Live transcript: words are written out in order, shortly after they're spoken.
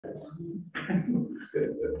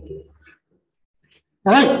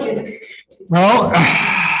All right. Well,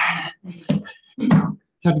 I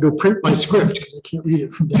had to go print my script because I can't read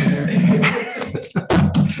it from down there.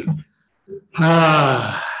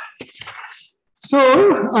 So,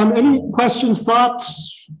 any questions,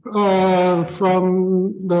 thoughts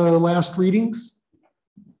from the last readings?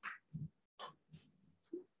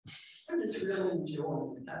 I'm just really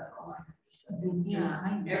enjoying it. That's all I have to say.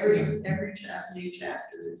 Yeah, every new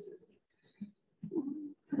chapter is just.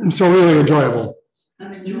 So really enjoyable.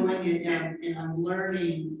 I'm enjoying it, and I'm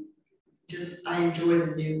learning. I enjoy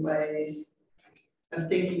the new ways of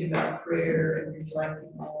thinking about prayer and reflecting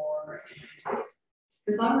more.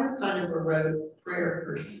 Because I was kind of a rote prayer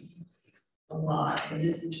person a lot, and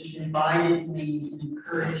this has just invited me and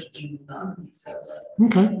encouraged me. So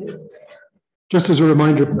okay. Just as a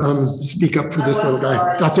reminder, speak up for this little guy.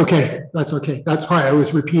 Sorry. That's okay. That's okay. That's why I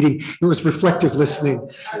was repeating. It was reflective listening.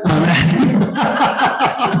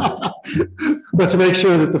 But to make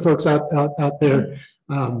sure that the folks out there,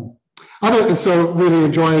 so really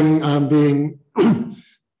enjoying being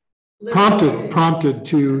prompted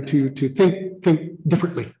to think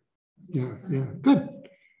differently. Yeah, good.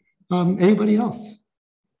 Anybody else?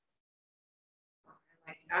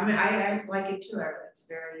 I like it too. It's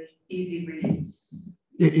very easy reading.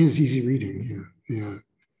 It is easy reading. Yeah.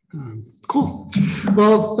 Cool.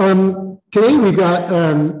 Well, today we've got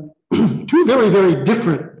two very, very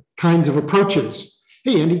different kinds of approaches.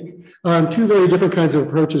 Hey, Andy. Two very different kinds of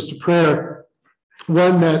approaches to prayer.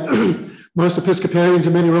 One that most Episcopalians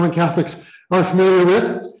and many Roman Catholics are familiar with.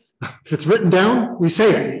 If it's written down, we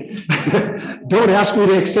say it. Don't ask me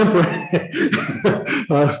to extemporate.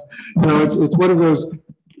 It's one of those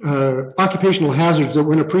occupational hazards that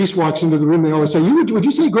when a priest walks into the room, they always say, would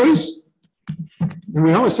you say grace? And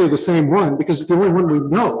we always say the same one because it's the only one we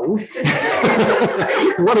know.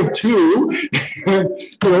 One of two,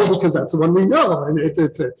 because that's the one we know. And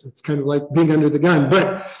it's kind of like being under the gun.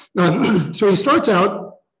 But so he starts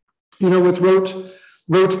out, with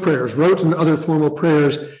rote prayers, rote and other formal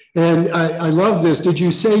prayers. And I love this. Did you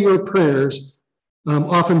say your prayers?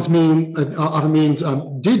 Often means,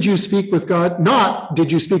 did you speak with God? Not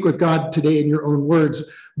did you speak with God today in your own words,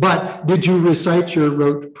 but did you recite your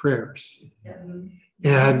rote prayers?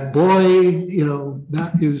 And boy,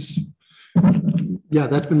 that is,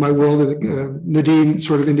 that's been my world. Nadine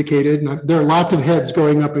sort of indicated, and there are lots of heads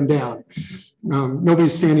going up and down.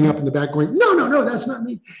 Nobody's standing up in the back going, no, that's not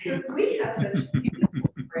me. We have such beautiful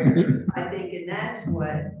prayers, I think, and that's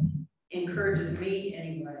what encourages me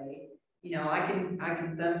anyway. I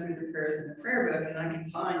can thumb through the prayers in the prayer book and I can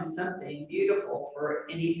find something beautiful for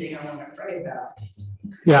anything I want to pray about.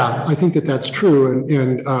 Yeah, I think that's true.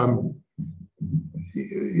 And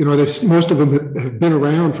most of them have been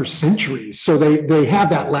around for centuries. So they have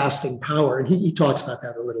that lasting power. And he talks about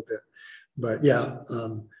that a little bit. But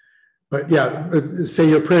say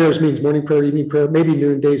your prayers means morning prayer, evening prayer, maybe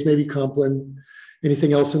noondays, maybe Compline,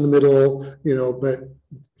 anything else in the middle, but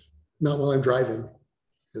not while I'm driving.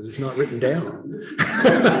 It's not written down.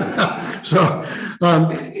 So,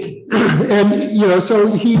 so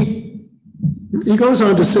he goes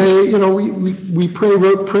on to say, we pray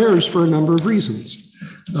rote prayers for a number of reasons.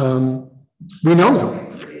 We know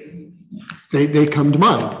them. They come to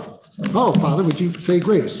mind. Oh, Father, would you say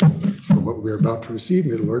grace? For what we're about to receive,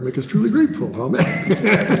 may the Lord make us truly grateful. Amen.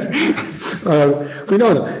 We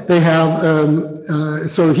know them. They have,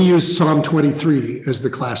 so he used Psalm 23 as the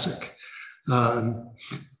classic.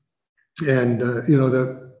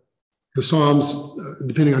 The Psalms,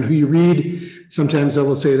 depending on who you read, sometimes they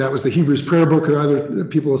will say that was the Hebrews prayer book, or other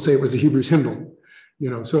people will say it was the Hebrews hymnal.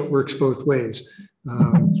 So it works both ways.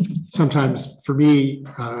 Sometimes for me,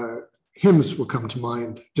 hymns will come to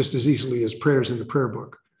mind just as easily as prayers in the prayer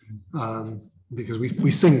book, because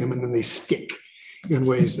we sing them and then they stick in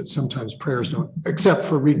ways that sometimes prayers don't, except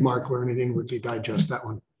for read, mark, learn, and inwardly digest. That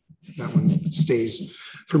one stays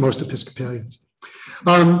for most Episcopalians.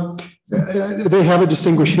 They have a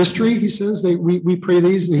distinguished history, he says. We pray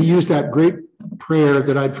these, and he used that great prayer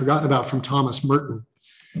that I'd forgotten about from Thomas Merton,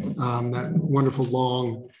 that wonderful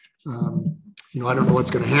long, I don't know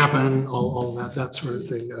what's going to happen, all that sort of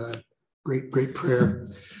thing. Great prayer.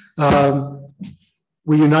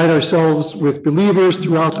 We unite ourselves with believers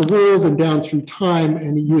throughout the world and down through time,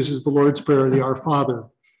 and he uses the Lord's Prayer, the Our Father,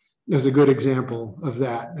 as a good example of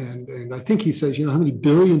that. And I think he says, how many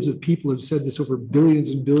billions of people have said this over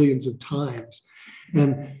billions and billions of times,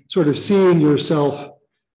 and sort of seeing yourself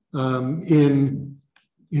in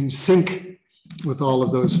sync with all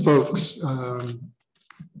of those folks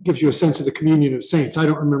gives you a sense of the communion of saints. I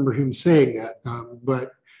don't remember him saying that,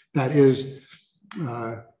 but that is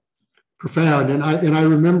profound. And I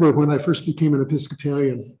remember when I first became an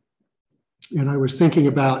Episcopalian, and I was thinking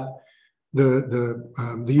about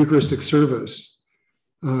the Eucharistic service,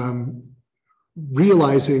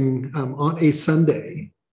 realizing on a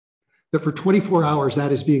Sunday that for 24 hours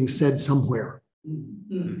that is being said somewhere.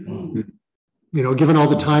 You know, given all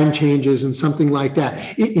the time changes and something like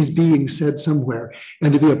that, it is being said somewhere.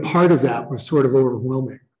 And to be a part of that was sort of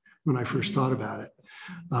overwhelming when I first thought about it.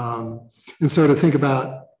 And so to think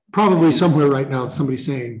about probably somewhere right now, somebody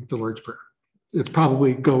saying the Lord's Prayer. It's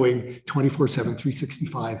probably going 24/7,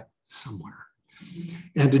 365 somewhere.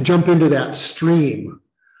 And to jump into that stream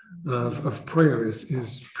of prayer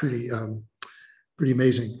is pretty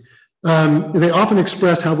amazing. They often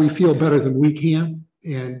express how we feel better than we can.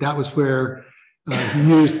 And that was where he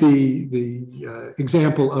used the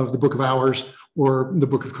example of the Book of Hours or the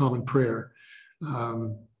Book of Common Prayer.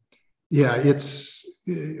 It's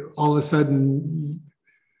all of a sudden,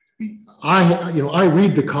 I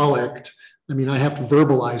read the collect. I mean, I have to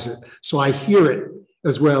verbalize it. So I hear it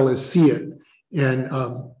as well as see it. And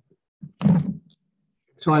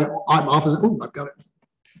so I'm often, I've got it.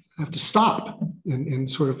 I have to stop and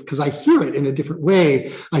sort of, because I hear it in a different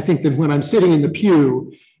way, I think, than when I'm sitting in the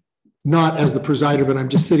pew, not as the presider, but I'm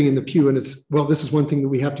just sitting in the pew and it's, well, this is one thing that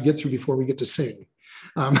we have to get through before we get to sing.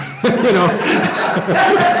 I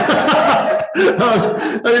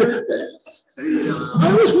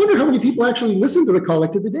always wonder how many people actually listen to the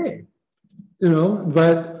collect of the day,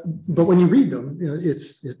 but when you read them,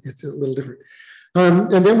 it's a little different.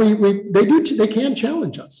 And then they can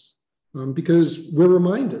challenge us because we're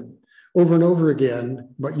reminded over and over again,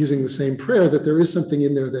 but using the same prayer, that there is something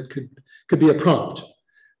in there that could be a prompt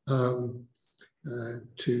to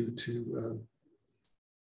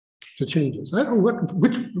changes. I don't know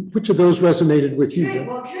which of those resonated with you. Can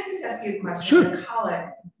I just ask you a question? Sure.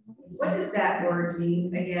 Collect. What does that word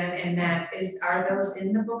mean again? And are those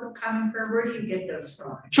in the Book of Common Prayer? Where do you get those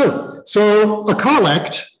from? Sure. So a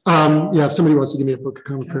collect, if somebody wants to give me a Book of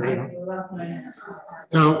Common Prayer.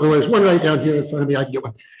 Well, there's one right down here in front of me. I can get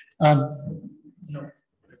one.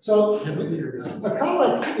 So a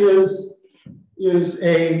collect is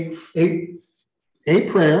a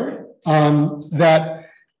prayer that,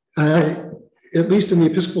 at least in the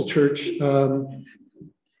Episcopal Church,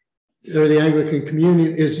 or the Anglican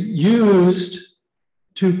Communion, is used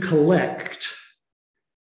to collect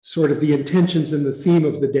sort of the intentions and the theme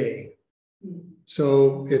of the day.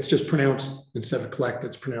 So it's just pronounced, instead of collect,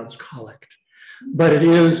 it's pronounced collect. But it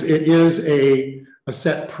is a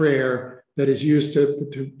set prayer that is used to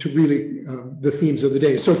really the themes of the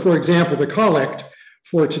day. So for example, the collect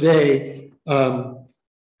for today, some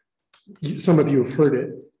of you have heard it,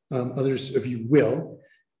 others of you will,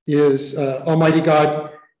 is Almighty God.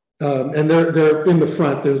 And they're in the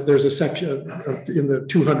front. There's a section in the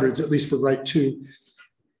 200s, at least for right two.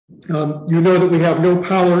 You know that we have no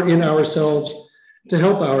power in ourselves to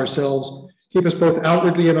help ourselves. Keep us both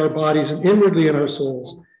outwardly in our bodies and inwardly in our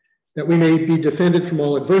souls, that we may be defended from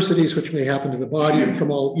all adversities which may happen to the body and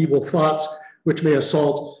from all evil thoughts which may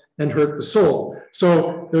assault and hurt the soul.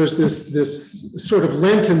 So there's this sort of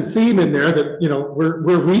Lenten theme in there that,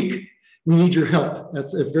 we're weak, we need your help.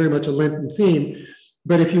 That's very much a Lenten theme.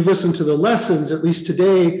 But if you listen to the lessons, at least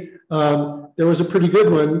today, there was a pretty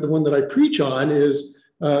good one. The one that I preach on is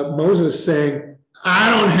Moses saying, I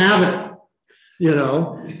don't have it,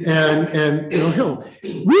 and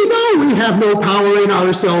we know we have no power in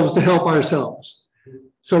ourselves to help ourselves.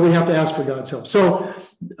 So we have to ask for God's help. So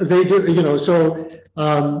they do,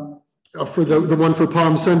 for the one for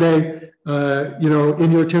Palm Sunday,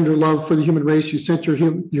 in your tender love for the human race, you sent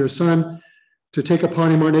your son to take upon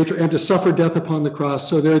him our nature and to suffer death upon the cross.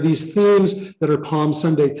 So there are these themes that are Palm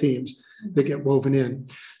Sunday themes that get woven in.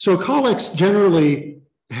 So collects generally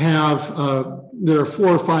have, there are 4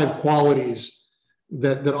 or 5 qualities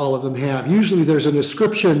that all of them have. Usually there's an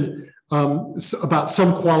ascription about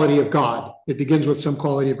some quality of God. It begins with some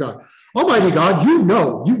quality of God. Almighty God,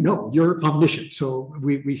 you're omniscient. So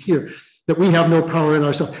we hear that we have no power in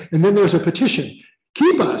ourselves. And then there's a petition.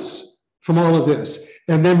 Keep us from all of this.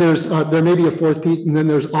 And then there may be a 4th piece, and then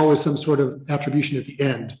there's always some sort of attribution at the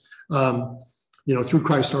end, through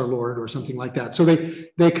Christ our Lord or something like that. So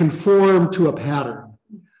they conform to a pattern.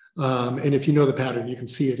 And if you know the pattern, you can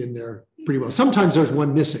see it in there pretty well. Sometimes there's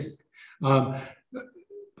one missing, stir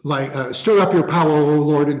up your power, O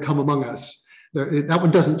Lord, and come among us. That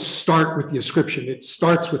one doesn't start with the ascription. It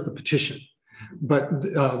starts with the petition. But,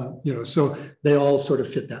 so they all sort of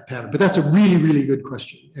fit that pattern. But that's a really, really good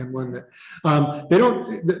question. And one that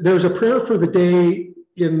there's a prayer for the day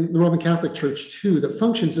in the Roman Catholic Church too that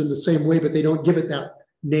functions in the same way, but they don't give it that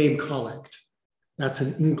name collect. That's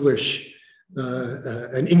an English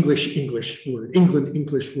word, England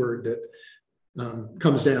English word that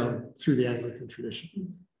comes down through the Anglican tradition.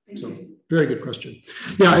 So, very good question.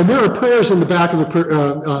 Yeah, and there are prayers in the back of the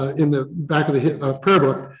prayer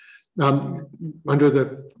book under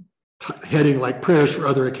the heading like prayers for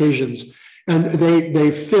other occasions, and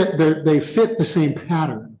they fit the same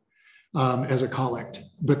pattern as a collect,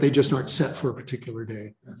 but they just aren't set for a particular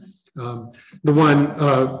day. The one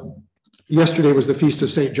yesterday was the feast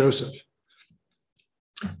of Saint Joseph.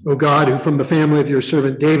 O God, who from the family of your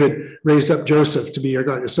servant David raised up Joseph to be your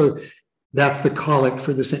God. So that's the collect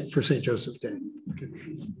for Saint Joseph Day. Okay.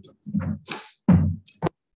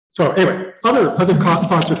 So anyway, other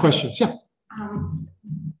thoughts or questions? Yeah.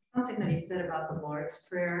 Something that he said about the Lord's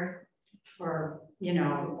Prayer, or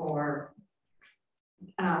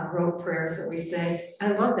rote prayers that we say.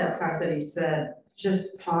 I love that part that he said,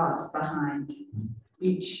 just pause behind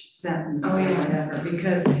each sentence or whatever,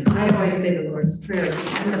 because I always say the Lord's Prayer at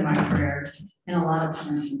the end of my prayer, and a lot of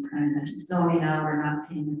times I'm kind of zoning out or not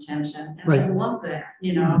paying attention. And I love that,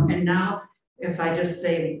 and now if I just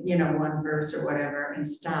say, one verse or whatever and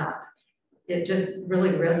stop, it just really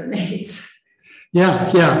resonates. Yeah.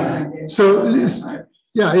 So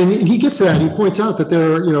and he gets to that. He points out that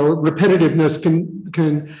repetitiveness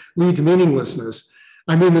can lead to meaninglessness.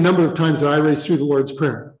 I mean, the number of times that I race through the Lord's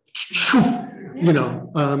Prayer,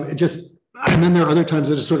 it just, and then there are other times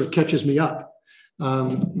that it sort of catches me up.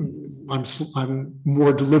 I'm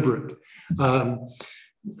more deliberate.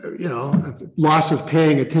 Loss of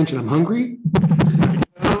paying attention. I'm hungry.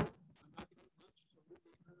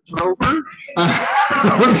 Over.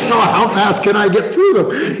 So how fast can I get through them?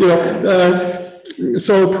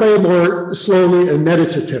 So pray more slowly and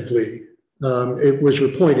meditatively. It was your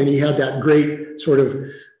point, and he had that great sort of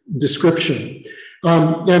description.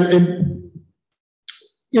 And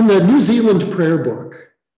in the New Zealand prayer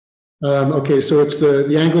book, so it's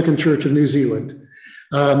the Anglican Church of New Zealand,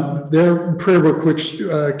 their prayer book, which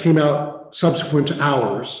came out subsequent to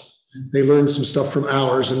ours. They learned some stuff from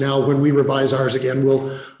ours, and now when we revise ours again, we'll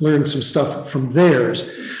learn some stuff from theirs.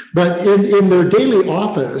 But in their daily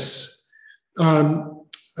office,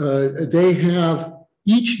 they have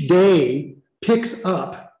each day picks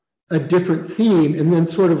up a different theme and then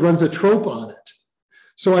sort of runs a trope on it.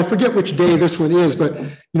 So I forget which day this one is, but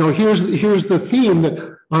here's the theme that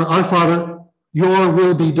our Father, your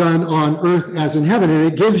will be done on earth as in heaven. And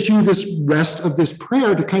it gives you this rest of this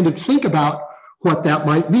prayer to kind of think about what that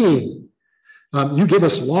might mean. You give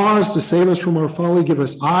us laws to save us from our folly, give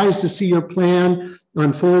us eyes to see your plan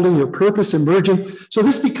unfolding, your purpose emerging. So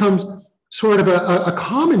this becomes sort of a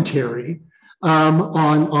commentary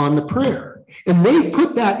on the prayer. And they've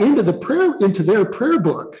put that into their prayer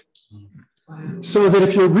book. So that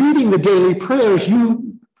if you're reading the daily prayers,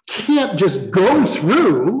 you can't just go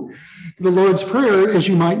through the Lord's Prayer as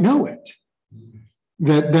you might know it.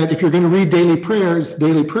 That if you're going to read daily prayers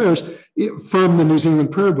from the New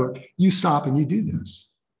Zealand prayer book, you stop and you do this,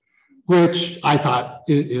 which I thought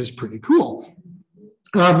is pretty cool.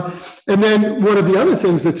 And then one of the other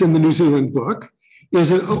things that's in the New Zealand book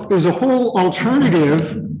is a whole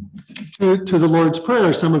alternative to the Lord's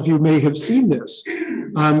Prayer. Some of you may have seen this.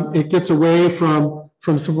 It gets away from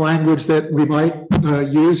some language that we might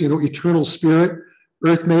use, eternal spirit,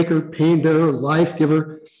 earth maker, pain bearer, life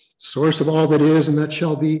giver, source of all that is and that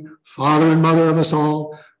shall be, father and mother of us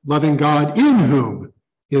all, loving God in whom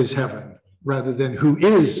is heaven, rather than who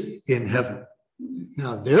is in heaven.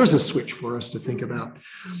 Now there's a switch for us to think about.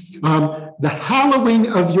 The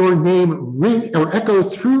hallowing of your name ring or echo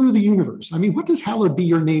through the universe. I mean, what does hallowed be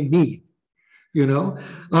your name mean?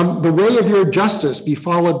 The way of your justice be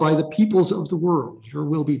followed by the peoples of the world. Your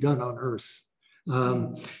will be done on earth.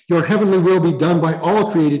 Your heavenly will be done by all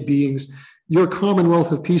created beings. Your commonwealth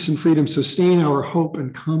of peace and freedom sustain our hope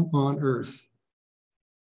and come on earth.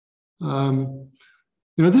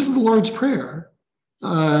 This is the Lord's Prayer.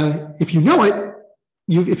 If you know it,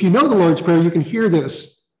 if you know the Lord's Prayer, you can hear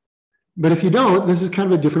this. But if you don't, this is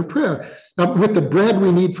kind of a different prayer. With the bread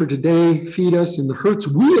we need for today, feed us. In the hurts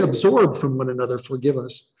we absorb from one another, forgive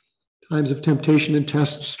us. Times of temptation and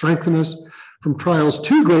test, strengthen us. From trials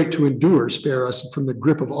too great to endure, spare us. And from the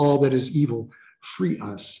grip of all that is evil, free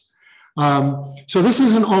us. So this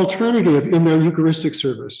is an alternative in their Eucharistic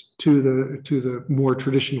service to the more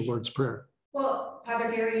traditional Lord's Prayer. Well,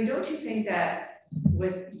 Father Gary, don't you think that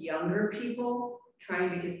with younger people, trying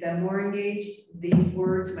to get them more engaged, these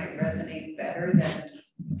words might resonate better than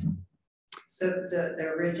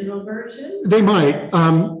the original version? They might.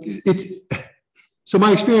 So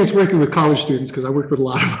my experience working with college students, because I worked with a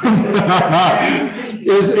lot of them,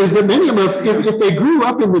 is that many of them, if they grew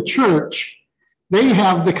up in the church, They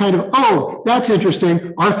have the kind of, oh, that's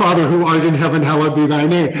interesting. Our Father who art in heaven, hallowed be thy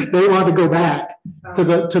name. They want to go back to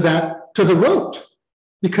the rote,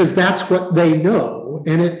 because that's what they know,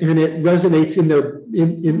 and it resonates in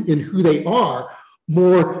who they are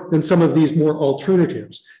more than some of these more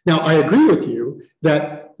alternatives. Now, I agree with you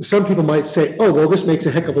that some people might say, oh, well, this makes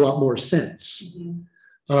a heck of a lot more sense,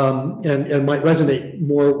 and might resonate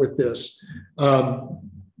more with this.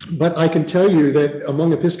 But I can tell you that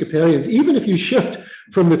among Episcopalians, even if you shift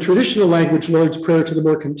from the traditional language Lord's Prayer to the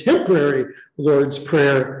more contemporary Lord's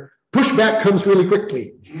Prayer, pushback comes really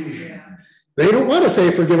quickly. They don't want to say,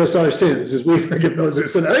 forgive us our sins as we forgive those who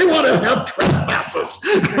sin. They want to have trespasses.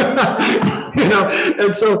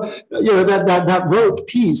 And so, that rote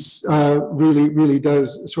piece really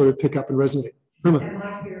does sort of pick up and resonate. And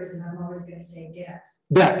my fears, and I'm always going to say debts.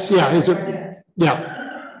 Debts, yeah.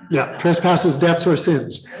 Yeah, trespasses, debts, or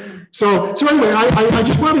sins. So anyway, I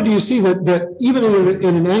just wanted you to see that even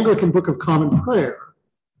in an Anglican Book of Common Prayer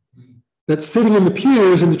that's sitting in the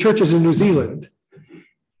pews in the churches in New Zealand,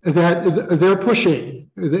 that they're pushing.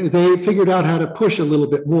 They figured out how to push a little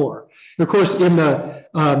bit more. And of course, in the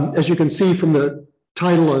as you can see from the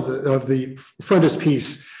title of the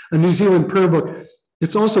frontispiece, a New Zealand prayer book,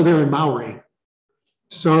 it's also there in Maori.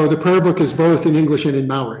 So the prayer book is both in English and in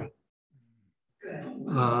Maori.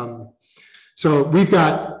 So we've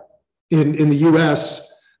got in the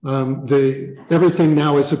U.S. Everything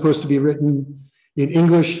now is supposed to be written in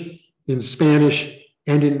English, in Spanish,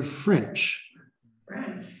 and in French.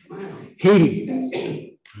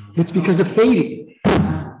 Haiti. It's because of Haiti,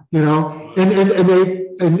 and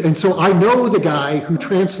so I know the guy who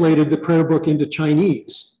translated the prayer book into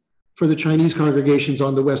Chinese for the Chinese congregations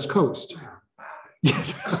on the West Coast.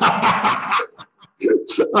 Yes.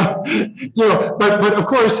 But of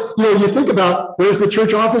course, you think about where's the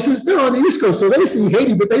church offices? They're on the East Coast, so they see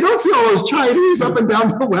Haiti, but they don't see all those Chinese up and down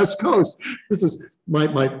the West Coast. This is my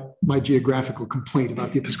geographical complaint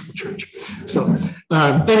about the Episcopal Church. So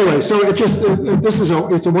anyway, so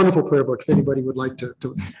it's a wonderful prayer book if anybody would like to,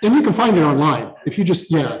 and you can find it online. If you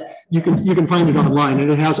just you can find it online,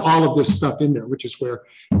 and it has all of this stuff in there, which is where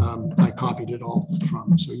I copied it all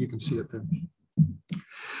from, so you can see it there.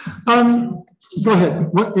 Go ahead.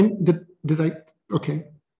 What did I? Okay.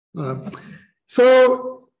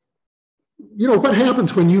 So, what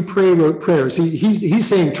happens when you pray rote prayers? He's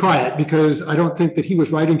saying try it, because I don't think that he was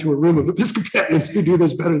writing to a room of Episcopalians who do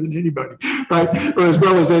this better than anybody, right? Or as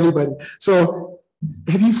well as anybody. So,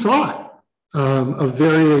 have you thought of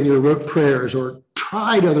varying your rote prayers, or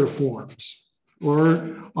tried other forms?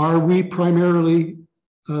 Or are we primarily,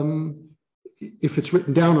 if it's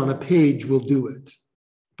written down on a page, we'll do it,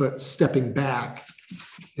 but stepping back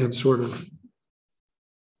and sort of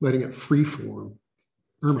letting it free form?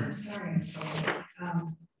 Irma. I'm sorry,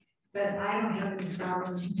 but I don't have any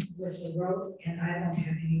problem with the rote, and I don't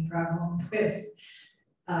have any problem with,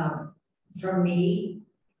 for me,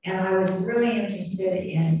 and I was really interested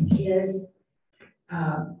in his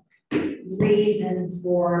reason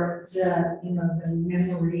for the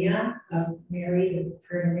Memoria of Mary, the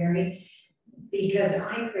prayer to Mary, because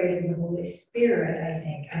I pray to the Holy Spirit. I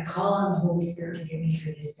think I call on the Holy Spirit to get me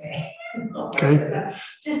through this day. Okay.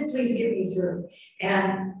 Just please get me through.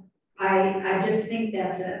 And I just think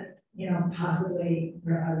that's a, possibly,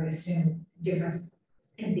 I would assume, difference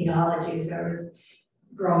in theology as I was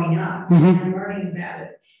growing up and learning about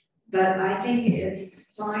it. But I think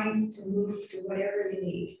it's fine to move to whatever you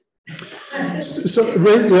need. So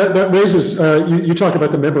that raises, you talk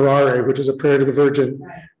about the Memorare, which is a prayer to the Virgin.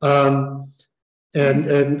 Right.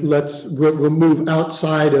 And we'll move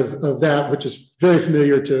outside of that, which is very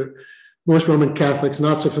familiar to most Roman Catholics,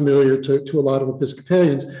 not so familiar to a lot of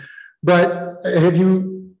Episcopalians. But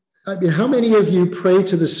how many of you pray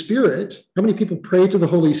to the Spirit? How many people pray to the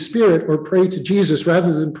Holy Spirit or pray to Jesus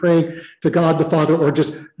rather than pray to God the Father or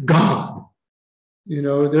just God?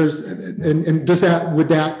 Would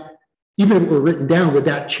that, even if it were written down, would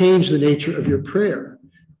that change the nature of your prayer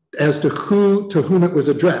as to whom it was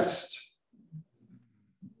addressed?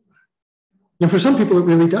 And for some people, it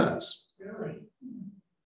really does. Really?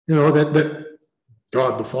 That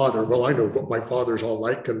God the Father, well, I know what my Father's all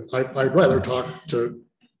like, and I'd rather talk to,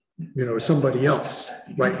 somebody else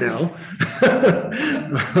right now.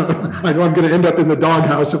 I know I'm going to end up in the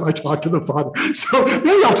doghouse if I talk to the Father. So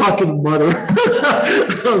maybe I'll talk to the Mother.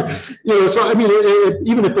 So I mean,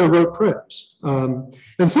 even if they're rote prayers. And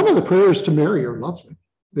some of the prayers to Mary are lovely.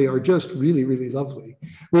 They are just really, really lovely.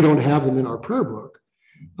 We don't have them in our prayer book.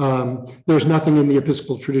 There's nothing in the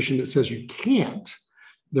Episcopal tradition that says you can't.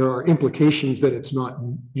 There are implications that it's not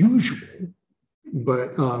usual,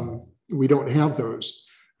 but we don't have those.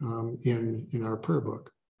 in our prayer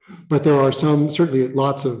book. But there are certainly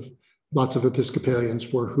lots of Episcopalians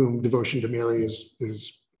for whom devotion to Mary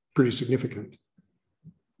is pretty significant.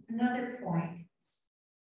 Another point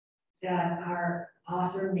that our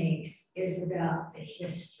author makes is about the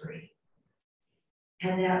history.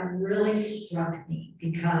 And that really struck me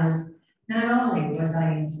because not only was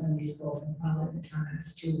I in Sunday school from probably the time I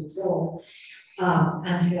was 2 years old,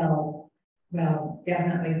 until, well,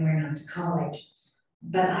 definitely going on to college,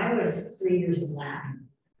 but I was 3 years of Latin.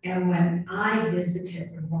 And when I visited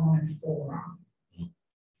the Roman Forum,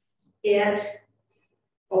 it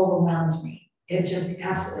overwhelmed me. It just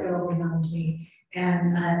absolutely overwhelmed me.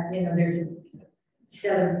 And, there's a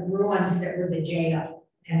set of ruins that were the jail,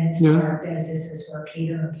 and it's marked as this is where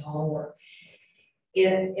Peter and Paul were.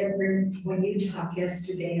 When you talked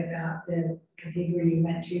yesterday about the cathedral you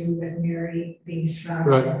went to with Mary being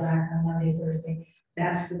shrouded in black on Monday, Thursday,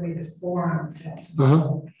 that's the way the Forum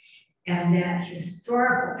felt. And that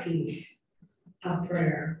historical piece of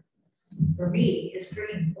prayer, for me, is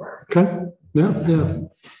pretty important. Okay. Yeah.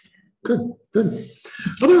 Good.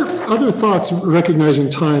 Other thoughts, recognizing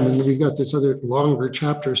time, and we've got this other longer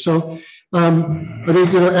chapter. So,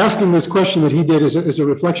 asking this question that he did is a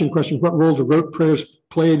reflection question. What role do rote prayers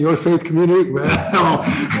play in your faith community? Well,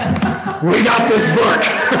 we got this book.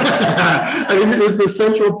 It is the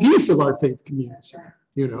central piece of our faith community.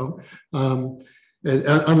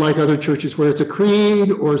 Unlike other churches where it's a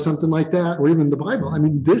creed or something like that, or even the Bible.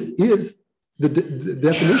 This is the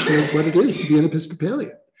definition of what it is to be an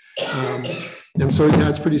Episcopalian. And so,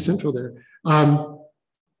 it's pretty central there.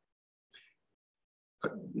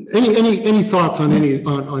 Any thoughts on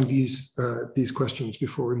these questions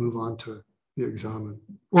before we move on to the examen,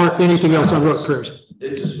 or anything else on rote prayers?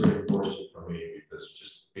 It just reinforced it for me because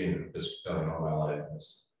just being an Episcopalian all my life,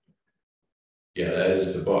 that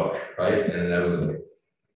is the book, right? And that was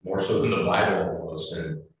more so than the Bible almost,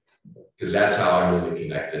 and because that's how I really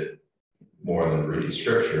connected more than reading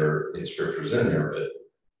scripture. Scripture's in there, but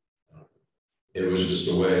it was just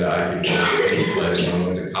a way that I could go to any place. When I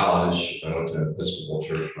went to college, I went to an Episcopal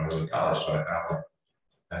church when I was in college, so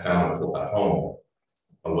I found a home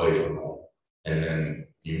away from home. And then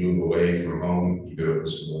you move away from home, you go to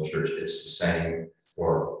Episcopal church. It's the same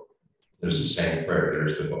there's the same prayer.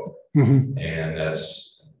 There's the book, and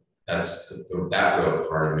that road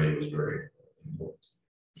part of me was very important.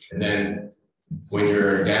 And then when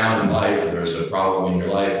you're down in life, or there's a problem in your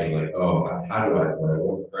life, and you're like, oh, how do I pray?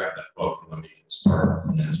 Well, grab that book and let me get started.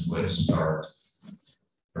 And that's the way to start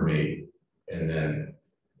for me. And then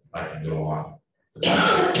I can go on.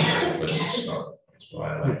 That's the place to start. That's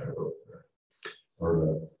why I like the book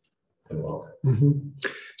or the book.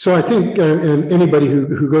 So I think and anybody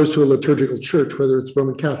who goes to a liturgical church, whether it's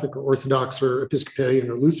Roman Catholic or Orthodox or Episcopalian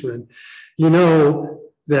or Lutheran,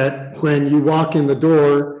 that when you walk in the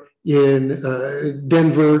door in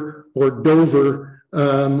Denver or Dover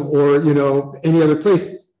or any other place,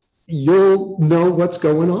 you'll know what's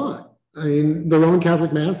going on. The Roman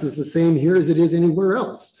Catholic Mass is the same here as it is anywhere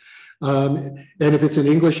else. And if it's in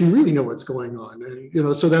English, you really know what's going on.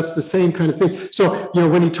 And, so that's the same kind of thing. So,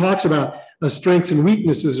 when he talks about strengths and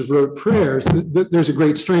weaknesses of rote prayers, there's a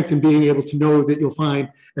great strength in being able to know that you'll find,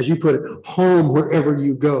 as you put it, home wherever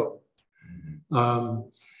you go. That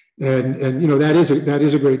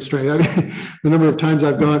is a great strength. The number of times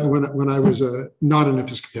I've gone when I was not an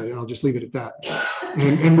Episcopalian, I'll just leave it at that.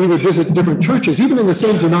 And we would visit different churches, even in the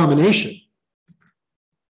same denomination.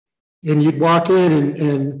 And you'd walk in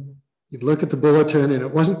and you'd look at the bulletin, and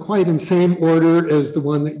it wasn't quite in the same order as the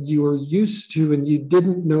one that you were used to, and you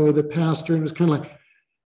didn't know the pastor, and it was kind of like,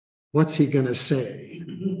 what's he going to say?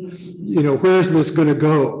 Where's this going to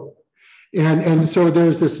go? And so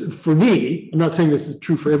there's this, for me, I'm not saying this is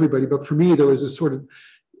true for everybody, but for me, there was this sort of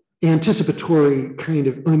anticipatory kind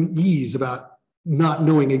of unease about not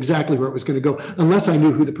knowing exactly where it was going to go, unless I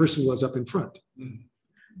knew who the person was up in front.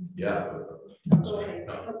 Yeah.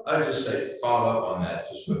 I just say follow up on that,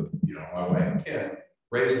 just with my wife Kim,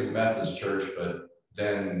 raised in the Methodist church, but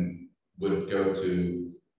then would go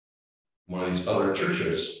to one of these other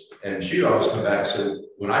churches, and she'd always come back and say,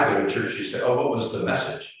 when I go to church, she said, oh, what was the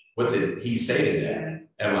message? What did he say today?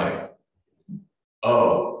 And I'm like,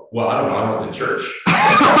 oh, well, I don't know, I went to church.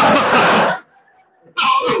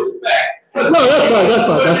 That's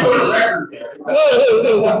fine.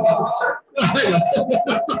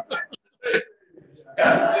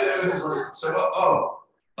 So,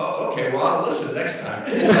 okay, well, I'll listen next time. I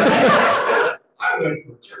went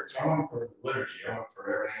for church, I went for liturgy, I went for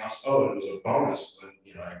everything else. Oh, it was a bonus when,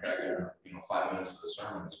 I got 5 minutes of the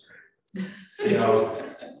sermon was great. you know,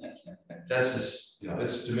 that's just, you know,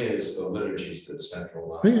 it's, to me, it's the liturgies that's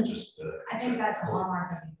central, Yeah. not just the. I think that's a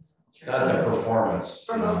hallmark of Episcopal church. Not the performance.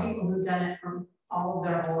 For you most know. people who've done it from all of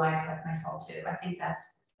their whole life, like myself too, I think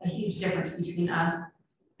that's a huge difference between us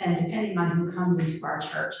and depending on who comes into our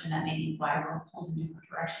church, and that may be why we're pulled in different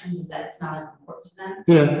directions, is that it's not as important to them.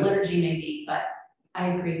 Yeah. Liturgy may be, but I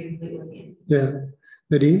agree completely with you. Yeah.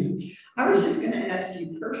 Nadine? I was just gonna ask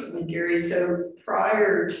you personally, Gary, so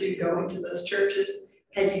prior to going to those churches,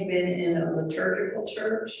 had you been in a liturgical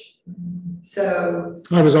church? So.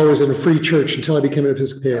 I was always in a free church until I became an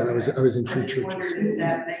Episcopalian. I was in free I just churches. wondered if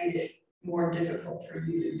that made it more difficult for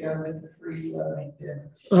you to go with the free flowing there.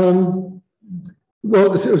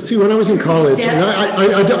 Well, see, when I was in college, and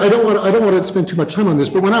I don't want to spend too much time on this,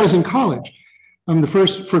 but when I was in college,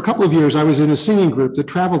 for a couple of years, I was in a singing group that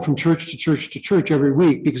traveled from church to church to church every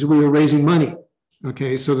week because we were raising money.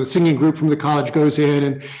 Okay, so the singing group from the college goes in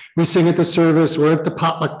and we sing at the service or at the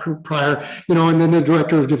potluck prior, you know, and then the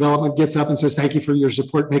director of development gets up and says, "Thank you for your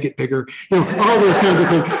support, make it bigger," you know, all those kinds of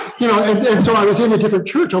things, you know, and so I was in a different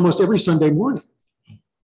church almost every Sunday morning.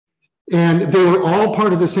 And they were all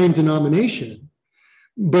part of the same denomination,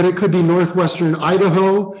 but it could be Northwestern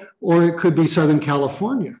Idaho or it could be Southern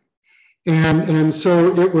California. And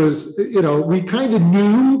so it was, you know, we kind of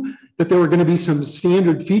knew that there were going to be some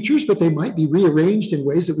standard features, but they might be rearranged in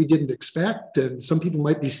ways that we didn't expect. And some people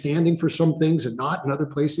might be standing for some things and not in other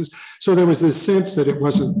places. So there was this sense that it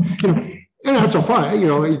wasn't, you know, and that's so fine, you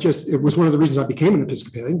know, it was one of the reasons I became an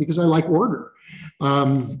Episcopalian, because I like order.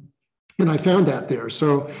 And I found that there.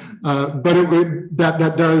 So, but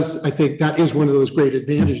that does, I think that is one of those great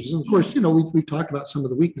advantages. And of course, you know, we've talked about some of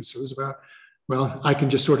the weaknesses about, well, I can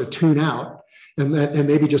just sort of tune out and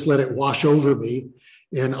maybe just let it wash over me.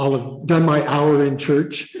 And I'll have done my hour in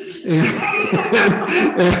church, and I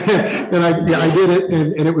did it,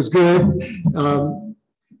 and it was good,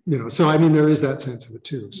 you know. So I mean, there is that sense of it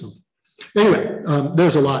too. So anyway,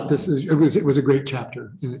 there's a lot. It was a great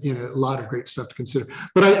chapter, in a lot of great stuff to consider.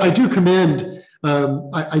 But I do commend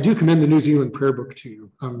the New Zealand prayer book to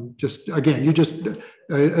you. Just again, you just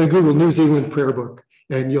Google New Zealand prayer book,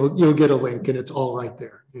 and you'll get a link, and it's all right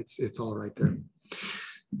there. It's all right there.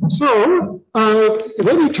 So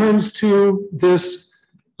then he turns to this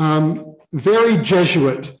very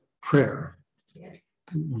Jesuit prayer,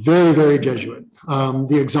 very, very Jesuit,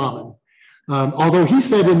 the examen. Although he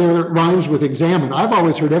said in there it rhymes with examine, I've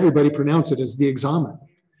always heard everybody pronounce it as the examen,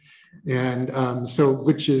 and so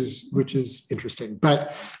which is interesting.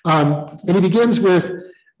 But and he begins with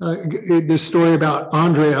this story about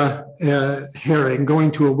Andrea Herring going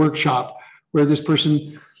to a workshop where this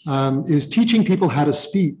person is teaching people how to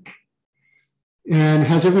speak and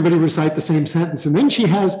has everybody recite the same sentence. And then she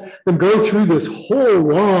has them go through this whole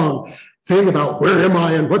long thing about where am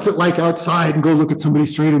I and what's it like outside, and go look at somebody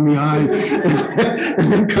straight in the eyes and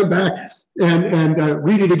then come back and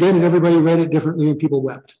read it again, and everybody read it differently and people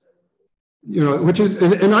wept. You know, which is,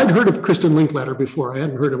 and I'd heard of Kristen Linklater before. I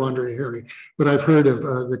hadn't heard of Andrea Herring, but I've heard of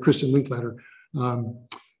the Kristen Linklater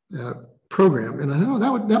program, and I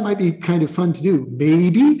thought that might be kind of fun to do,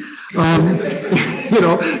 maybe, you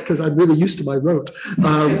know, because I'm really used to my rote.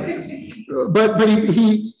 But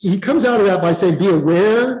he comes out of that by saying, be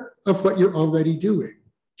aware of what you're already doing.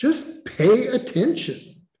 Just pay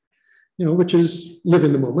attention, you know, which is live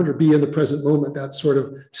in the moment or be in the present moment. That's sort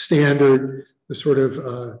of standard, the sort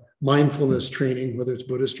of mindfulness training, whether it's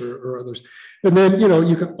Buddhist or others. And then, you know,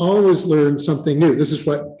 you can always learn something new. This is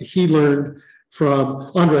what he learned from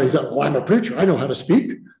Andrea. He said, well, I'm a preacher. I know how to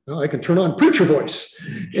speak. Well, I can turn on preacher voice.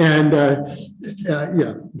 And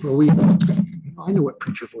yeah, well, I know what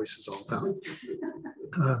preacher voice is all about.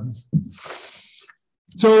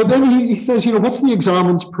 So then he says, you know, what's the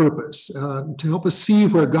examen's purpose? To help us see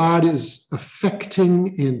where God is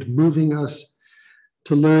affecting and moving us,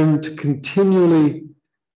 to learn to continually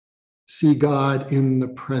see God in the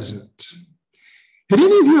present. Had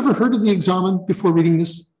any of you ever heard of the examen before reading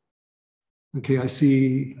this? Okay, I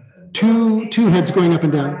see two heads going up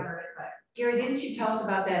and down. Gary, didn't you tell us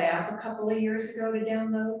about that app a couple of years ago to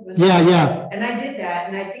download? Yeah. And I did that,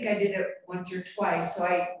 and I think I did it once or twice. So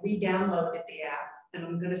I re-downloaded the app, and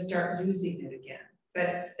I'm going to start using it again.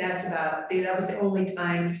 But that was the only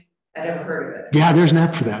time I'd ever heard of it. Yeah, there's an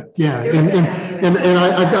app for that. Yeah, and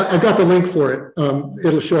I've got the link for it.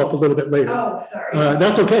 It'll show up a little bit later. Oh, sorry.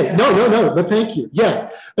 That's okay. No, but thank you. Yeah,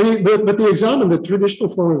 I mean, but the examen, the traditional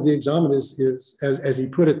form of the examen is as he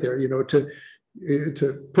put it there, you know, to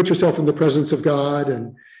put yourself in the presence of God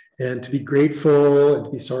and to be grateful and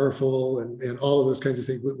to be sorrowful and all of those kinds of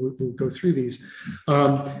things. We'll go through these,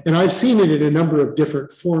 and I've seen it in a number of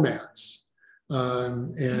different formats.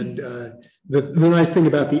 The nice thing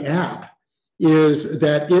about the app is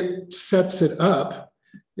that it sets it up.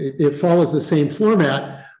 It follows the same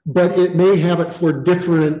format, but it may have it for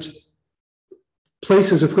different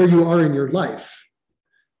places of where you are in your life.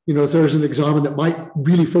 You know, if there's an examen that might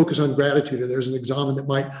really focus on gratitude, or there's an examen that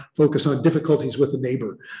might focus on difficulties with a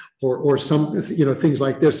neighbor, or some, you know, things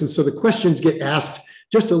like this. And so the questions get asked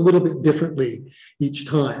just a little bit differently each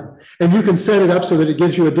time. And you can set it up so that it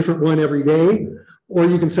gives you a different one every day, or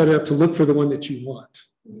you can set it up to look for the one that you want,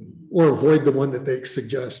 or avoid the one that they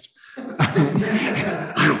suggest.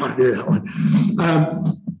 I don't want to do that one.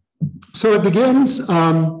 So it begins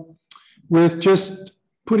with just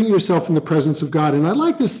putting yourself in the presence of God. And I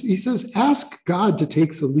like this. He says, ask God to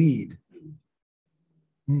take the lead.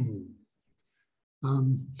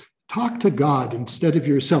 Talk to God instead of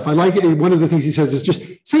yourself. I like it. One of the things he says is just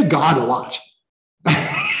say God a lot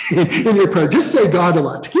in your prayer. Just say God a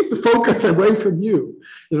lot to keep the focus away from you.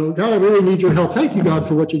 You know, God, I really need your help. Thank you, God,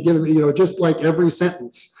 for what you've given me. You know, just like every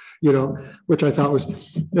sentence, you know, which I thought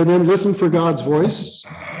was, and then listen for God's voice,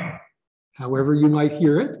 however you might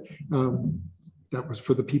hear it. That was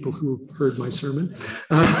for the people who heard my sermon.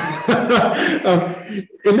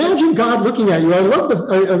 Imagine God looking at you. I love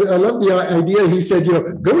the idea. He said, you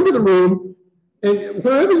know, go into the room, and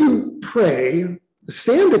wherever you pray,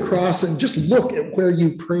 stand across and just look at where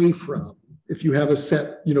you pray from. If you have a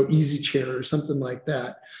set, you know, easy chair or something like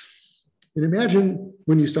that. And imagine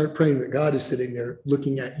when you start praying that God is sitting there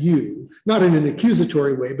looking at you, not in an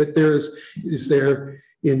accusatory way, but is there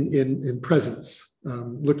in presence.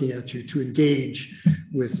 Looking at you to engage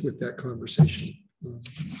with that conversation.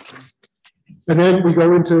 And then we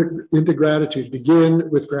go into gratitude, begin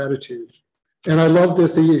with gratitude. And I love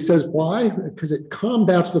this. He says, why? Because it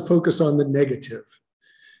combats the focus on the negative.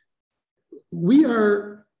 We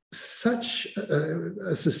are such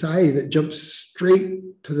a society that jumps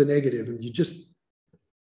straight to the negative, and you just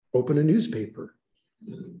open a newspaper.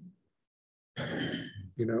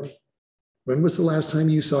 You know, when was the last time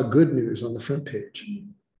you saw good news on the front page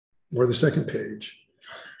or the second page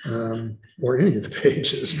or any of the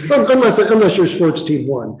pages? Unless your sports team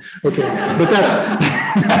won. Okay, but that's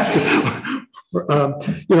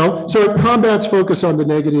you know, so it combats focus on the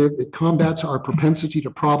negative. It combats our propensity to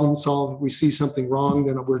problem solve. If we see something wrong,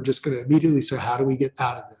 then we're just going to immediately say, how do we get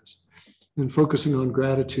out of this? And focusing on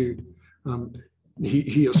gratitude,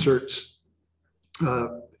 he asserts,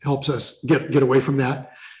 helps us get away from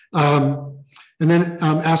that. And then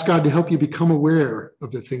ask God to help you become aware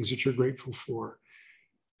of the things that you're grateful for.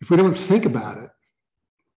 If we don't think about it,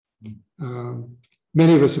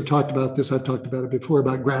 many of us have talked about this. I've talked about it before,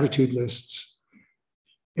 about gratitude lists.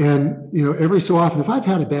 And, you know, every so often, if I've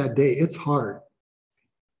had a bad day, it's hard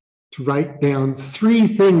to write down 3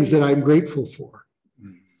 things that I'm grateful for.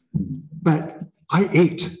 But I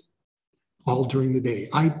ate all during the day.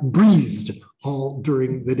 I breathed all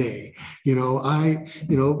during the day. You know,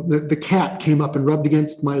 the cat came up and rubbed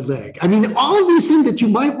against my leg. I mean, all of these things that you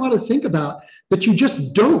might want to think about that you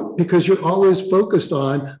just don't, because you're always focused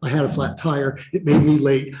on, I had a flat tire, it made me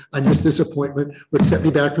late, I missed this appointment, which set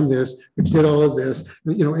me back from this, which did all of this,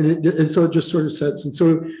 you know, and so it just sort of sets. And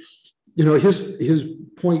so, you know, his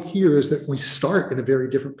point here is that we start in a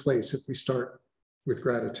very different place if we start with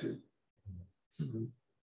gratitude.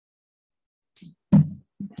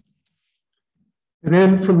 And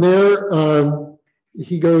then from there,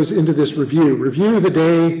 he goes into this review the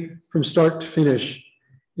day from start to finish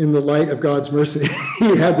in the light of God's mercy.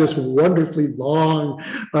 He had this wonderfully long,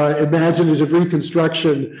 imaginative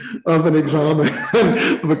reconstruction of an examen,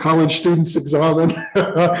 of a college student's examen.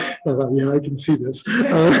 I thought, yeah, I can see this. And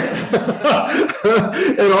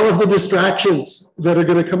all of the distractions that are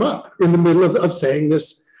going to come up in the middle of saying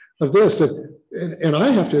this, And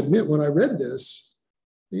I have to admit, when I read this,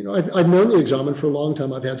 you know, I've known the examen for a long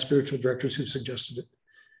time. I've had spiritual directors who've suggested it.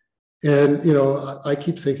 And, you know, I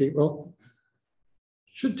keep thinking, well,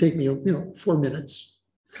 it should take me, you know, 4 minutes.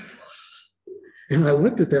 And I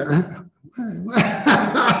looked at that.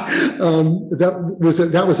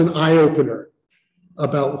 That was an eye-opener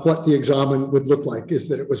about what the examen would look like, is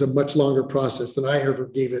that it was a much longer process than I ever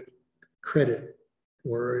gave it credit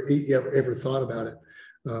or ever thought about it.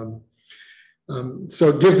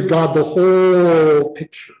 So give God the whole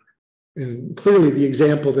picture. And clearly the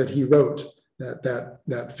example that he wrote,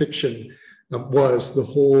 that fiction was the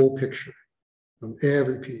whole picture,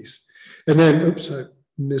 every piece. And then, oops, I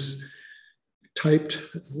mistyped,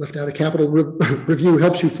 left out a capital. Review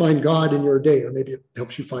helps you find God in your day, or maybe it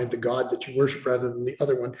helps you find the God that you worship rather than the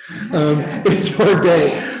other one in your day,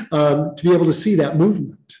 to be able to see that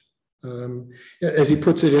movement. As he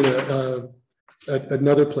puts it in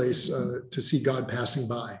another place to see God passing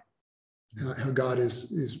by, how God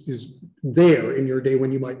is there in your day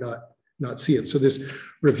when you might not see it. So this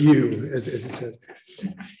review, as it said,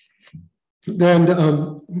 then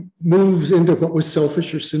moves into what was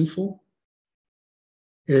selfish or sinful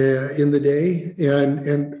in the day.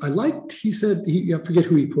 And I liked, he said, I forget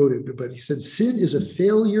who he quoted, but he said, sin is a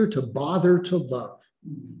failure to bother to love.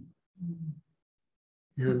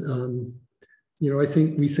 And, I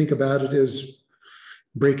think we think about it as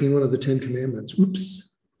breaking one of the 10 commandments.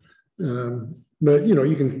 Oops. But,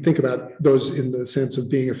 you can think about those in the sense of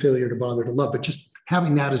being a failure to bother to love, but just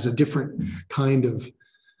having that as a different kind of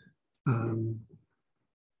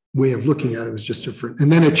way of looking at it was just different.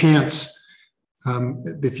 And then a chance,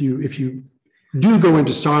 if you do go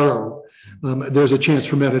into sorrow, there's a chance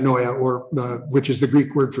for metanoia, or which is the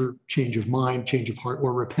Greek word for change of mind, change of heart,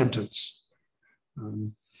 or repentance.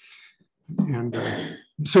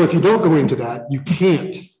 So if you don't go into that, you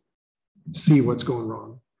can't see what's going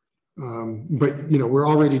wrong. But we're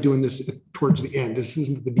already doing this towards the end. This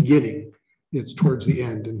isn't the beginning; it's towards the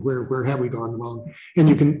end. And where have we gone wrong?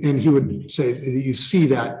 And he would say that you see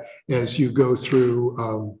that as you go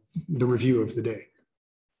through the review of the day.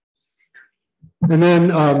 And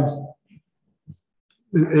then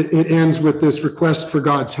it ends with this request for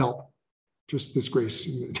God's help. Just this grace.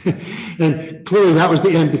 And clearly that was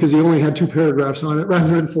the end because he only had 2 paragraphs on it rather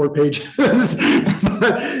than 4 pages.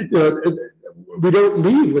 But, we don't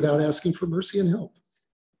leave without asking for mercy and help.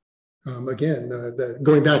 Again,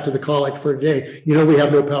 going back to the collect for today, we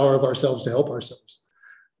have no power of ourselves to help ourselves.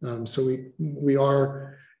 So we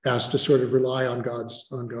are asked to sort of rely on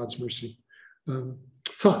God's mercy.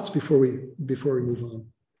 Thoughts before we move on?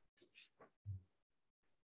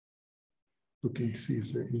 Looking to see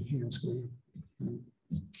if there are any hands going.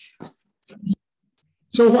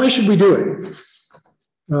 So why should we do it?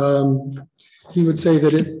 He would say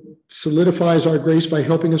that it solidifies our grace by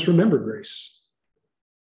helping us remember grace.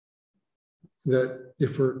 That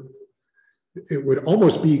it would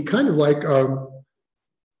almost be kind of like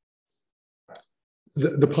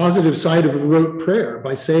the positive side of a rote prayer.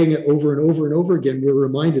 By saying it over and over and over again, we're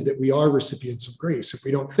reminded that we are recipients of grace. If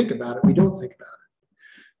we don't think about it, we don't think about it.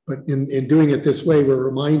 But in doing it this way, we're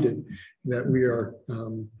reminded that we are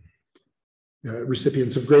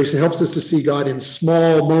recipients of grace. It helps us to see God in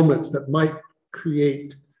small moments that might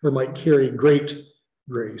create or might carry great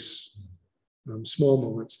grace. Small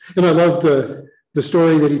moments. And I love the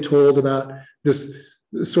story that he told about this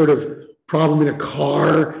sort of problem in a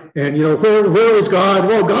car. And, where was God?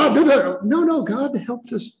 Well, God did it. No, God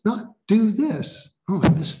helped us not do this. Oh, I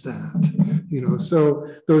missed that. So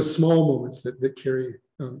those small moments that carry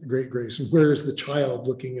great grace. And where is the child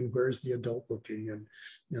looking and where is the adult looking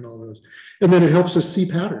and all those. And then it helps us see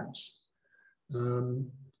patterns.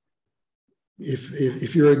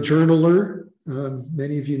 If you're a journaler,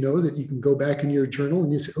 many of you know that you can go back in your journal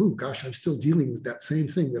and you say, oh gosh, I'm still dealing with that same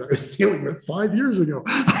thing that I was dealing with 5 years ago.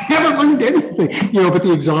 I haven't learned anything, but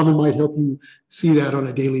the examen might help you see that on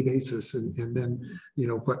a daily basis. And then,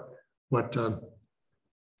 what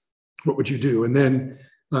would you do? And then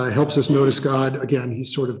helps us notice God. Again,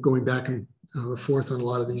 he's sort of going back and forth on a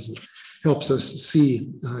lot of these, and helps us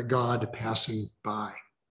see God passing by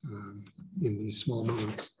in these small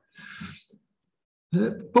moments.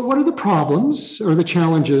 But what are the problems or the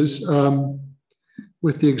challenges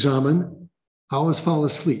with the examen? I always fall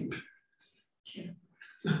asleep.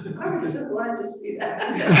 I was so glad to see that.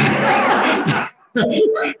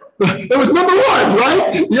 It was number 1,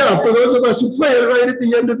 right? Yeah, for those of us who play it right at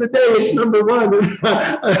the end of the day, it's number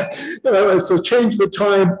 1. So change the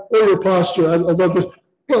time or your posture. I love this.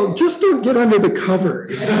 Well, just don't get under the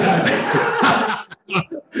covers.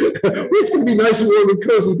 It's going to be nice and warm and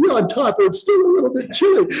cozy. Be on top, or it's still a little bit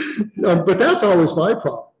chilly. But that's always my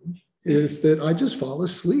problem, is that I just fall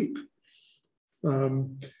asleep.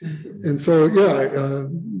 And so,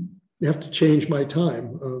 you have to change my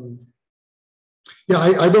time.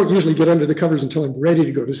 I don't usually get under the covers until I'm ready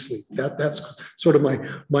to go to sleep. That's sort of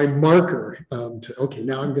my marker to, okay,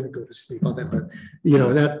 now I'm going to go to sleep on that. But,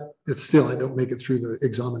 it's still, I don't make it through the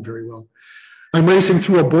examen very well. I'm racing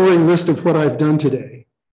through a boring list of what I've done today.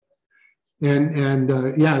 And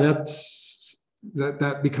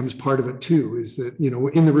that becomes part of it too, is that,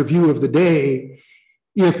 in the review of the day,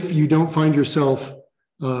 if you don't find yourself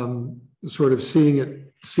sort of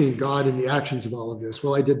seeing God in the actions of all of this,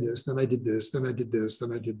 well, I did this, then I did this, then I did this,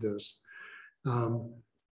 then I did this.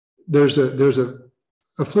 There's a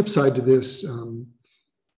flip side to this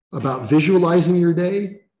about visualizing your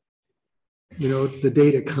day, the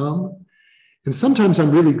day to come. And sometimes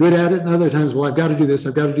I'm really good at it, and other times, well, I've got to do this,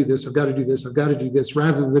 I've got to do this, I've got to do this, I've got to do this,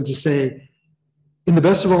 rather than just saying, in the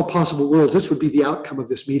best of all possible worlds, this would be the outcome of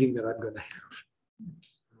this meeting that I'm going to have.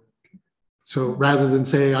 So rather than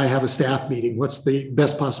say I have a staff meeting, what's the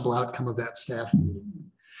best possible outcome of that staff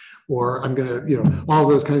meeting? Or I'm going to, all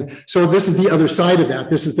those kinds. So this is the other side of that.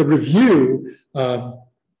 This is the review. Okay,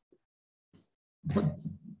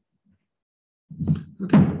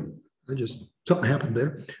 something happened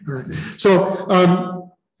there. All right. So,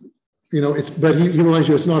 but he reminds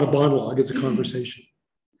you it's not a monologue, it's a conversation.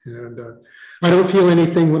 And I don't feel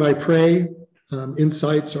anything when I pray.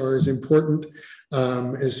 Insights are as important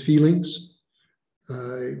as feelings.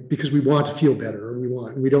 Because we want to feel better, and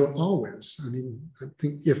we don't always. I mean, I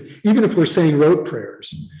think even if we're saying rote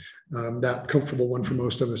prayers, that comfortable one for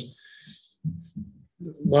most of us,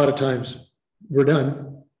 a lot of times we're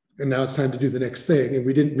done, and now it's time to do the next thing, and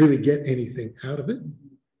we didn't really get anything out of it.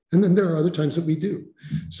 And then there are other times that we do.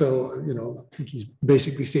 So, I think he's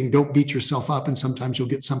basically saying, don't beat yourself up, and sometimes you'll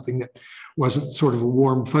get something that wasn't sort of a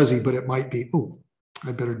warm fuzzy, but it might be, oh,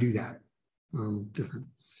 I better do that. Different.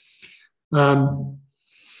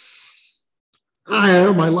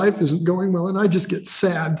 My life isn't going well, and I just get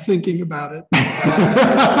sad thinking about it.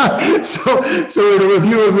 so in a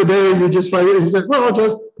review of the day, you just find it. He's like, well,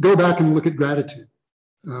 just go back and look at gratitude.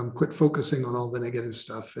 Quit focusing on all the negative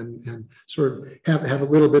stuff, and sort of have a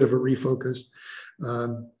little bit of a refocus.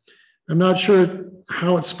 I'm not sure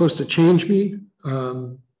how it's supposed to change me.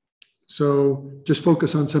 So just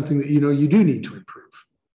focus on something that you do need to improve,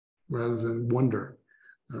 rather than wonder.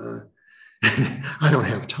 I don't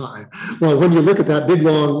have time. Well, when you look at that big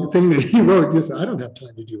long thing that he wrote, you say, I don't have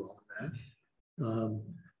time to do all of that.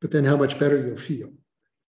 But then how much better you'll feel.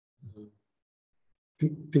 I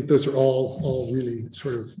think those are all really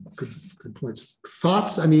sort of good points.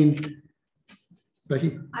 Thoughts? I mean,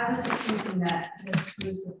 Becky? I was just thinking that this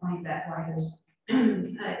proves the point that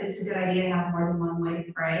it's a good idea to have more than one way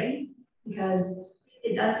to pray, because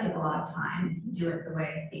it does take a lot of time if you do it the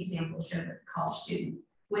way the example showed with the college student,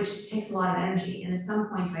 which takes a lot of energy. And at some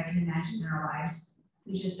points I can imagine in our lives,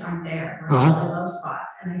 we just aren't there. We're in low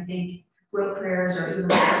spots. And I think rote prayers or even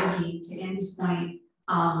liturgy, to Andy's point,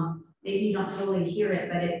 maybe you don't totally hear it,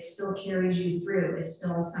 but it still carries you through. It's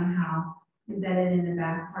still somehow embedded in the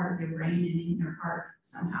back part of your brain and in your heart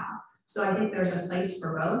somehow. So I think there's a place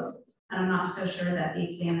for both. And I'm not so sure that the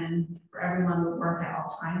Examen for everyone would work at all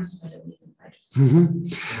times for the reasons I just said.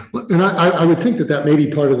 Mm-hmm. And I would think that may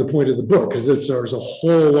be part of the point of the book, because there's a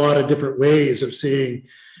whole lot of different ways of seeing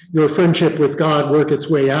your friendship with God work its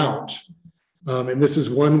way out. And this is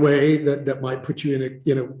one way that might put you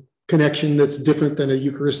in a connection that's different than a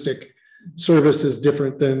Eucharistic service, is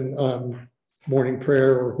different than morning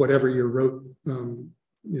prayer or whatever you wrote.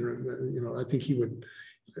 I think he would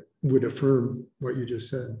affirm what you just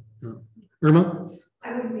said. Irma?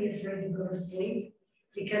 I wouldn't be afraid to go to sleep,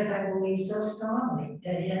 because I believe so strongly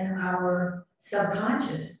that in our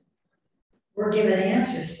subconscious, we're given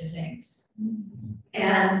answers to things.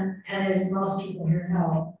 And as most people here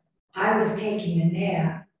know, I was taking a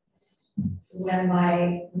nap when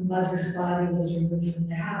my mother's body was removed from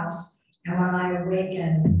the house. And when I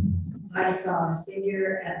awakened, I saw a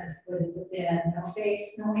figure at the foot of the bed, no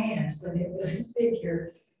face, no hands, but it was a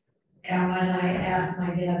figure. And when I asked my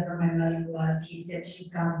dad where my mother was, he said, she's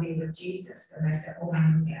gone to be with Jesus. And I said, oh, I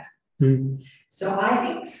knew that. Mm-hmm. So I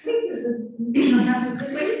think sleep is sometimes a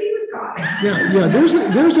good way to be with God. Yeah.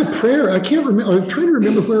 There's a prayer. I can't remember. I'm trying to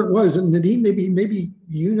remember where it was. And Nadine, maybe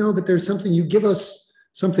but there's something, you give us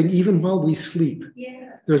something even while we sleep.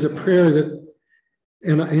 Yes. There's a prayer that,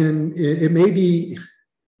 and it may be,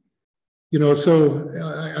 so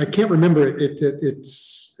I can't remember it.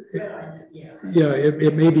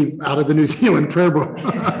 It may be out of the New Zealand prayer book.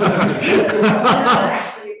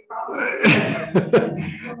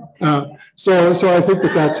 So I think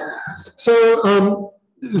that's so.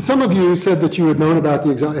 Some of you said that you had known about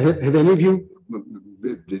the exam. Have any of you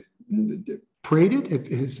prayed it?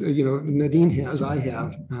 Nadine has. I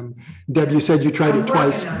have. Deb, you said you tried it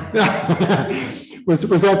twice.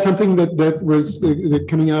 Was that something that was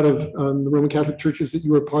coming out of the Roman Catholic churches that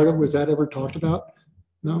you were part of? Was that ever talked about?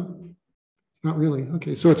 No, not really.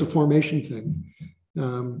 Okay, so it's a formation thing.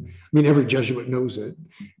 Every Jesuit knows it,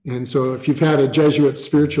 and so if you've had a Jesuit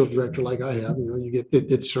spiritual director like I have, you get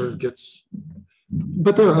it sort of gets.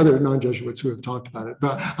 But there are other non-Jesuits who have talked about it.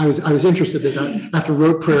 But I was interested that after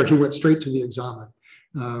rote prayer, he went straight to the Examen,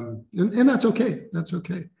 and that's okay. That's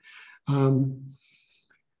okay. The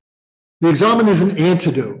Examen is an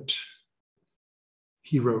antidote,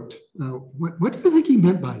 he wrote. What do you think he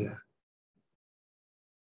meant by that?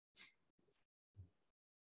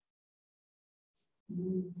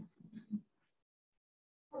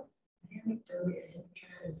 Anecdote is a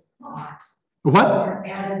kind of thought What? Or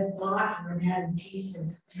added thought or an added piece of.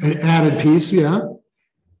 An added piece, yeah.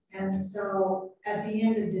 And so at the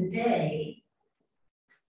end of the day,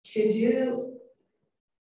 to do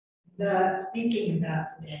the thinking about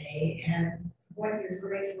the day and what you're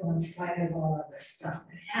grateful in spite of all of the stuff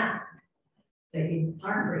that happened that you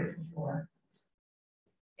aren't grateful for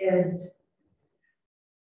is,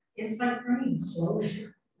 it's like bringing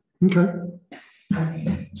closure, Okay. I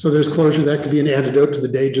think. So there's closure. That could be an antidote to the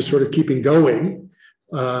day, just sort of keeping going.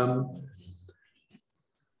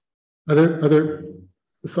 Other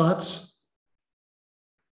thoughts?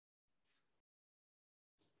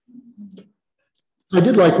 I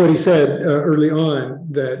did like what he said early on,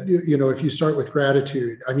 that, you know, if you start with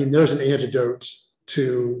gratitude, I mean, there's an antidote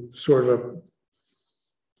to sort of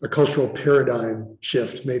a cultural paradigm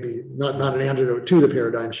shift, maybe not an antidote to the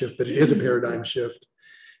paradigm shift, but it is a paradigm shift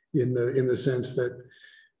in the sense that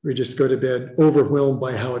we just go to bed overwhelmed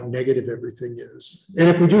by how negative everything is. And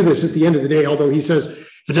if we do this at the end of the day, although he says,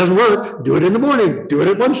 if it doesn't work, do it in the morning, do it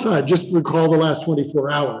at lunchtime, just recall the last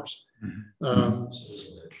 24 hours.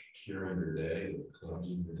 Curing your day,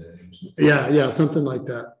 cleansing your day. Yeah, something like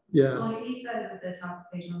that. Yeah. Well, he says at the top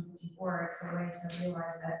of page 154, it's a way to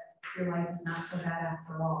realize that your life is not so bad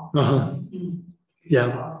after all. Uh-huh.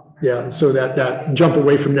 Yeah. So that jump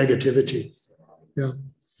away from negativity. Yeah.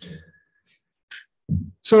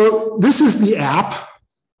 So this is the app,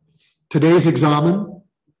 Today's Examen.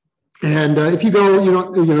 And if you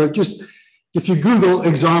go, just if you Google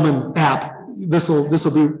Examen app, this will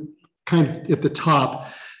be kind of at the top.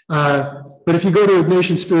 But if you go to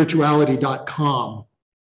nationspirituality.com,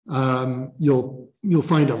 you'll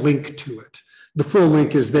find a link to it. The full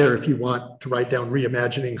link is there if you want to write down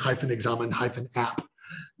reimagining-examen-app.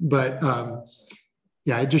 But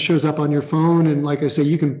yeah, it just shows up on your phone. And like I say,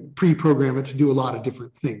 you can pre-program it to do a lot of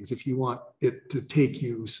different things if you want it to take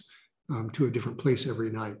you to a different place every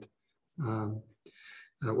night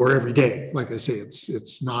or every day. Like I say,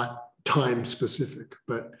 it's not time specific,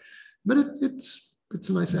 but it's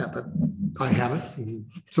a nice app. I have it, and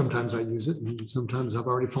sometimes I use it, and sometimes I've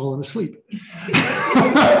already fallen asleep.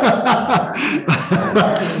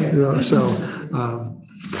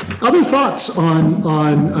 Other thoughts on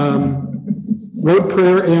rote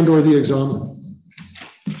prayer and or the Examen?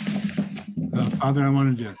 Father, I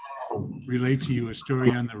wanted to relate to you a story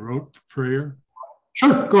on the rote prayer.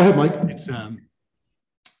 Sure, go ahead, Mike.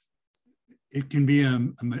 It can be a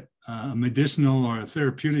medicinal or a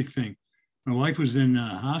therapeutic thing. My wife was in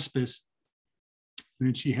hospice,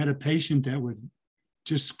 and she had a patient that would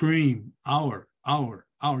just scream, hour,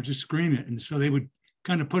 just scream it. And so they would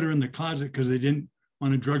kind of put her in the closet because they didn't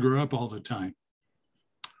want to drug her up all the time.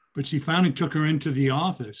 But she finally took her into the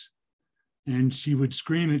office, and she would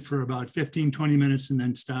scream it for about 15, 20 minutes and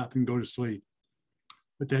then stop and go to sleep.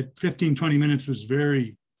 But that 15, 20 minutes was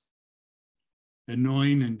very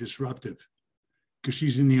annoying and disruptive because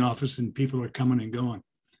she's in the office and people are coming and going.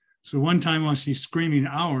 So one time while she's screaming,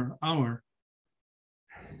 hour,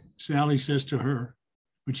 Sally says to her,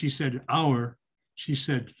 when she said hour, she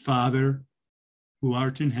said, Father, who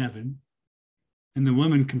art in heaven. And the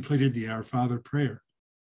woman completed the Our Father prayer.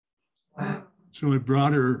 Wow. So it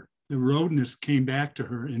brought her, the roadness came back to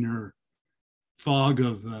her in her fog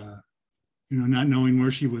of, not knowing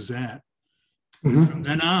where she was at. Mm-hmm. From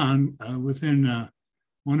then on, within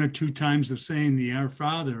one or two times of saying the Our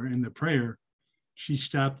Father in the prayer, she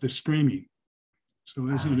stopped the screaming. So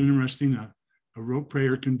isn't it interesting? A rote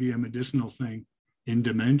prayer can be a medicinal thing in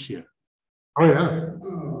dementia. Oh, yeah.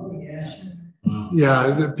 Oh, yeah. Yeah,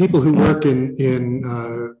 the people who work in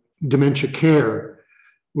dementia care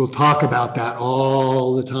will talk about that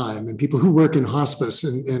all the time. And people who work in hospice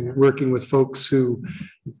and working with folks who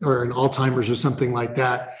are in Alzheimer's or something like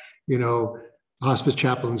that, hospice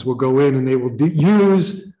chaplains will go in and they will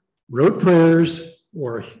use rote prayers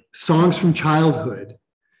or songs from childhood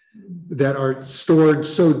that are stored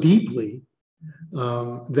so deeply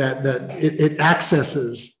that it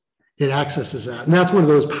accesses that. And that's one of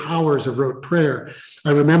those powers of rote prayer.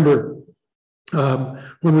 I remember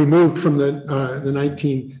when we moved from the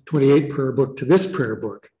 1928 prayer book to this prayer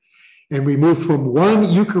book, and we moved from one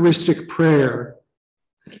Eucharistic prayer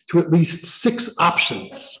to at least 6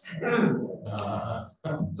 options.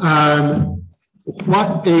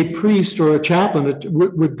 What a priest or a chaplain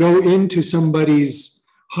would go into somebody's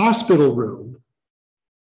hospital room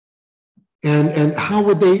and how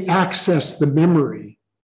would they access the memory,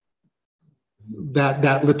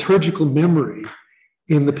 that liturgical memory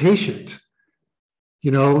in the patient?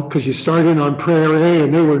 Because you start in on prayer A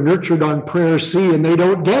and they were nurtured on prayer C and they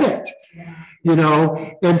don't get it,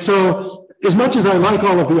 and so as much as I like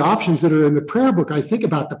all of the options that are in the prayer book, I think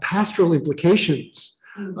about the pastoral implications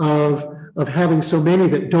of having so many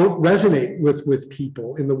that don't resonate with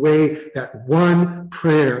people in the way that one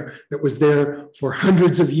prayer that was there for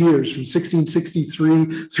hundreds of years, from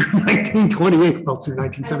 1663 through 1928, well, through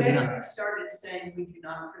 1979. And then we started saying we do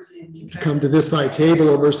not presume to Come to this thy table,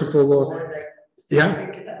 O merciful Lord. Yeah.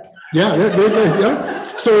 Yeah.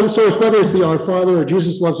 So it's whether it's the Our Father or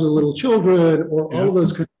Jesus loves the little children or all of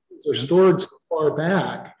those are stored so far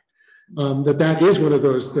back that is one of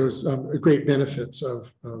those great benefits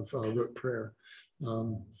of rote prayer.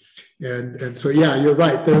 And so, yeah, you're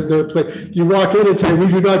right. You walk in and say, we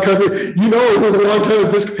do not come here. You know, there's a long time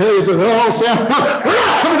Episcopalians are all saying, we're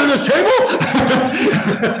not coming to this table.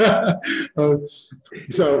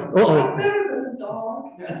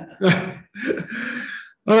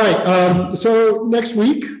 All right. So next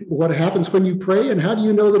week, what happens when you pray and how do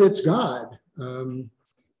you know that it's God?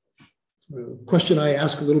 Question I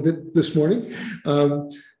asked a little bit this morning,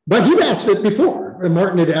 but he'd asked it before, and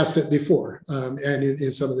Martin had asked it before, and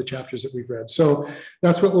in some of the chapters that we've read. So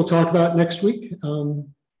that's what we'll talk about next week.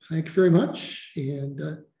 Thank you very much,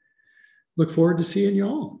 and look forward to seeing you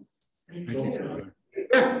all. Thank you, Father.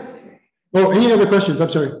 Yeah. Oh, any other questions? I'm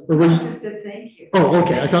sorry. Or were you? I just said thank you. Oh,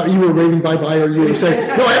 okay. I thought you were waving bye-bye, or you were saying,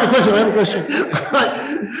 no, I have a question. All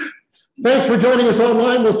right. Thanks for joining us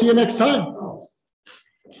online. We'll see you next time.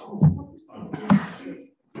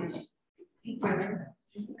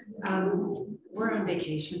 We're on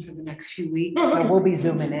vacation for the next few weeks, so we'll be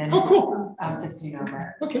zooming in. Oh, cool. Just so you know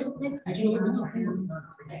that. Okay.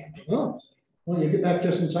 Oh, well, you get back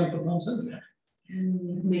just in time for Palm Sunday.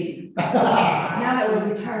 Maybe. Now that we're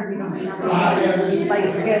retired, we don't have to. Like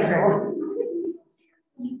schedule.